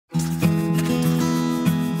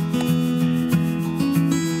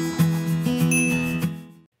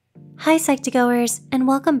Hi Psych2Goers, and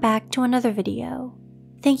welcome back to another video.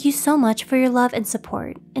 Thank you so much for your love and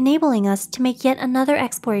support, enabling us to make yet another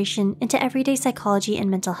exploration into everyday psychology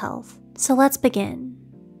and mental health. So let's begin.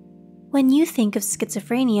 When you think of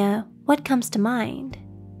schizophrenia, what comes to mind?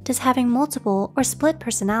 Does having multiple or split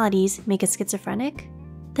personalities make a schizophrenic?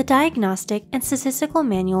 The Diagnostic and Statistical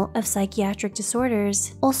Manual of Psychiatric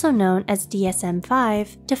Disorders, also known as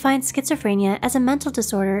DSM-5, defines schizophrenia as a mental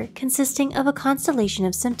disorder consisting of a constellation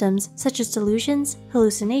of symptoms such as delusions,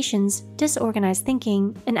 hallucinations, disorganized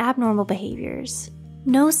thinking, and abnormal behaviors.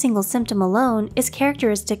 No single symptom alone is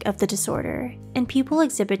characteristic of the disorder, and people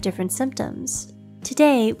exhibit different symptoms.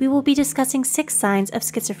 Today, we will be discussing 6 signs of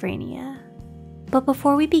schizophrenia. But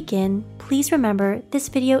before we begin, please remember this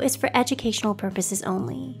video is for educational purposes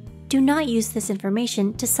only. Do not use this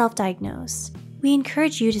information to self-diagnose. We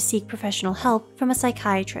encourage you to seek professional help from a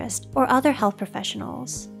psychiatrist or other health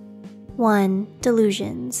professionals. 1.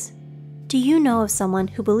 Delusions. Do you know of someone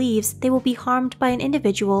who believes they will be harmed by an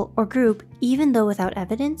individual or group even though without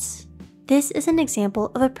evidence? This is an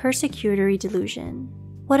example of a persecutory delusion.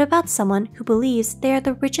 What about someone who believes they are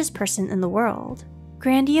the richest person in the world?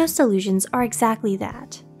 Grandiose delusions are exactly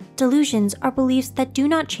that. Delusions are beliefs that do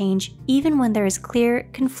not change even when there is clear,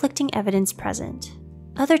 conflicting evidence present.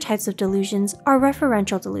 Other types of delusions are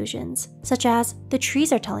referential delusions, such as, the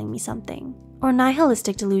trees are telling me something, or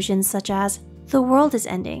nihilistic delusions such as, the world is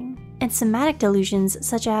ending, and somatic delusions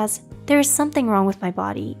such as, there is something wrong with my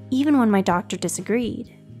body, even when my doctor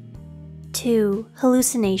disagreed. 2.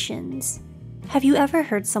 Hallucinations. Have you ever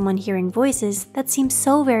heard someone hearing voices that seem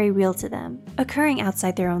so very real to them, occurring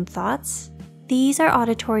outside their own thoughts? These are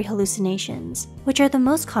auditory hallucinations, which are the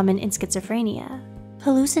most common in schizophrenia.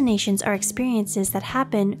 Hallucinations are experiences that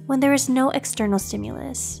happen when there is no external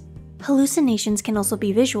stimulus. Hallucinations can also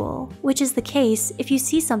be visual, which is the case if you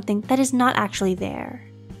see something that is not actually there.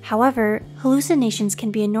 However, hallucinations can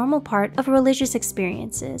be a normal part of religious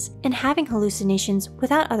experiences, and having hallucinations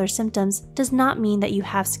without other symptoms does not mean that you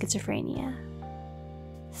have schizophrenia.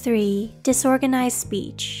 3. Disorganized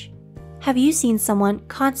speech. Have you seen someone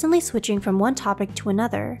constantly switching from one topic to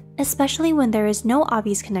another, especially when there is no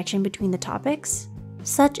obvious connection between the topics?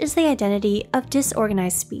 Such is the identity of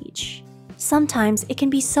disorganized speech. Sometimes it can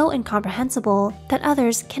be so incomprehensible that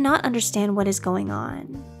others cannot understand what is going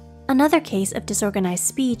on. Another case of disorganized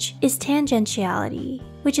speech is tangentiality,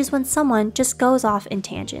 which is when someone just goes off in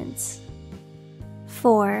tangents.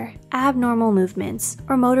 4. Abnormal movements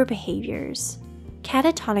or motor behaviors.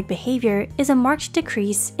 Catatonic behavior is a marked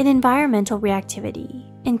decrease in environmental reactivity,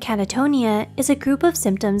 and catatonia is a group of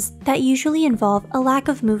symptoms that usually involve a lack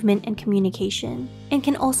of movement and communication, and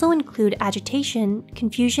can also include agitation,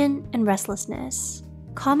 confusion, and restlessness.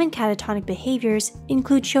 Common catatonic behaviors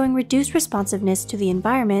include showing reduced responsiveness to the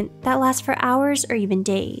environment that lasts for hours or even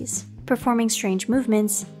days, performing strange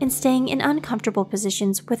movements, and staying in uncomfortable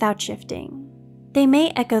positions without shifting. They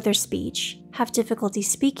may echo their speech, have difficulty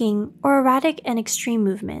speaking, or erratic and extreme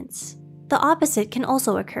movements. The opposite can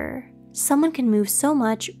also occur. Someone can move so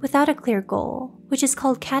much without a clear goal, which is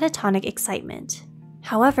called catatonic excitement.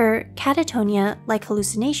 However, catatonia, like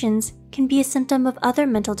hallucinations, can be a symptom of other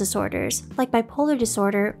mental disorders like bipolar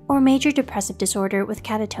disorder or major depressive disorder with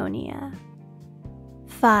catatonia.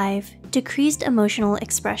 5. Decreased emotional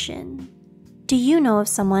expression. Do you know of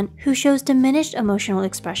someone who shows diminished emotional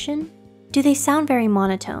expression? Do they sound very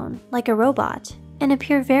monotone, like a robot, and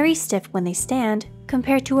appear very stiff when they stand,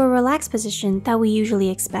 compared to a relaxed position that we usually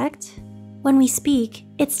expect? When we speak,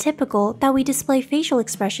 it's typical that we display facial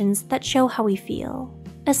expressions that show how we feel.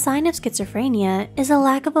 A sign of schizophrenia is a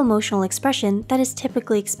lack of emotional expression that is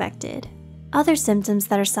typically expected. Other symptoms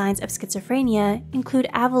that are signs of schizophrenia include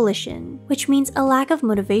avolition, which means a lack of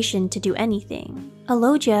motivation to do anything,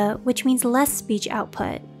 alogia, which means less speech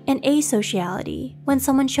output, and asociality, when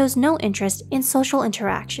someone shows no interest in social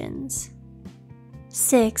interactions.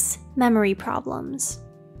 6. Memory problems.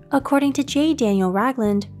 According to J. Daniel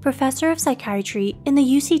Ragland, professor of psychiatry in the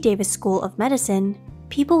UC Davis School of Medicine,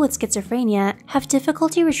 people with schizophrenia have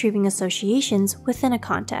difficulty retrieving associations within a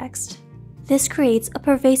context. This creates a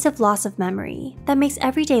pervasive loss of memory that makes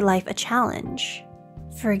everyday life a challenge.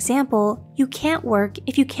 For example, you can't work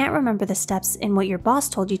if you can't remember the steps in what your boss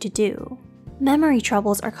told you to do. Memory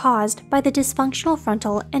troubles are caused by the dysfunctional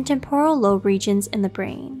frontal and temporal lobe regions in the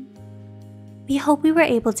brain. We hope we were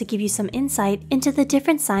able to give you some insight into the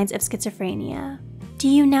different signs of schizophrenia. Do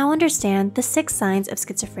you now understand the 6 signs of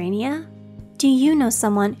schizophrenia? Do you know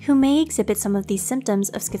someone who may exhibit some of these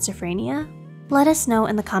symptoms of schizophrenia? Let us know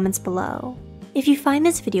in the comments below. If you find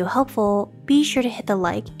this video helpful, be sure to hit the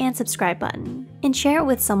like and subscribe button, and share it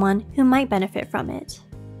with someone who might benefit from it.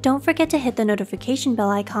 Don't forget to hit the notification bell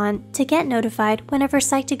icon to get notified whenever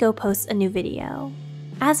Psych2Go posts a new video.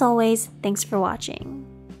 As always, thanks for watching.